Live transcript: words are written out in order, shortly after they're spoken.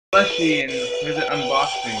Plushie and here's an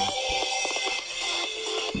unboxing.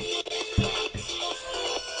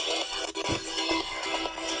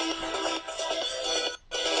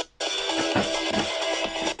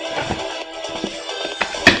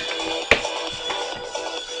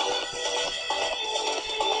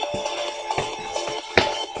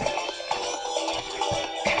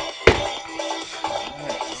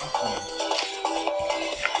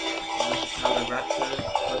 This is how the Raptr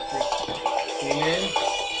plushie came in.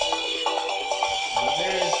 Here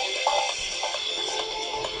it is.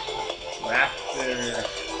 Raptr.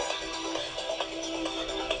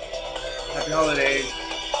 Happy holidays.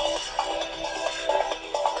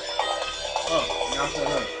 Oh, now for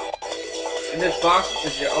look. In this box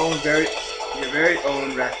is your very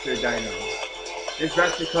own Raptr Dino. This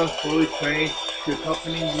Raptr comes fully trained to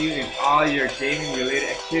accompany you in all your gaming related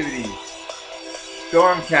activities.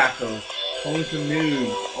 Storm castles, home some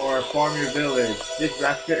noobs, or farm your village. This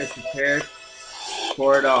Raptr is prepared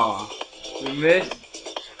for it all. We miss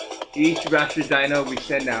each Raptr Dino we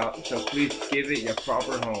send out, so please give it your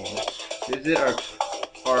proper home. Visit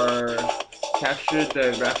our capture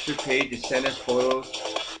the Raptr page and send us photos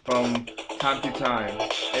from time to time.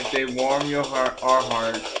 If they warm our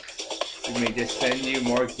hearts, we may just send you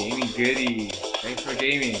more gaming goodies. Thanks for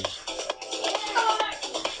gaming.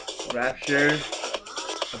 Raptr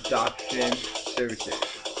Adoption Services.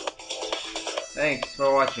 Thanks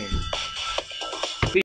for watching.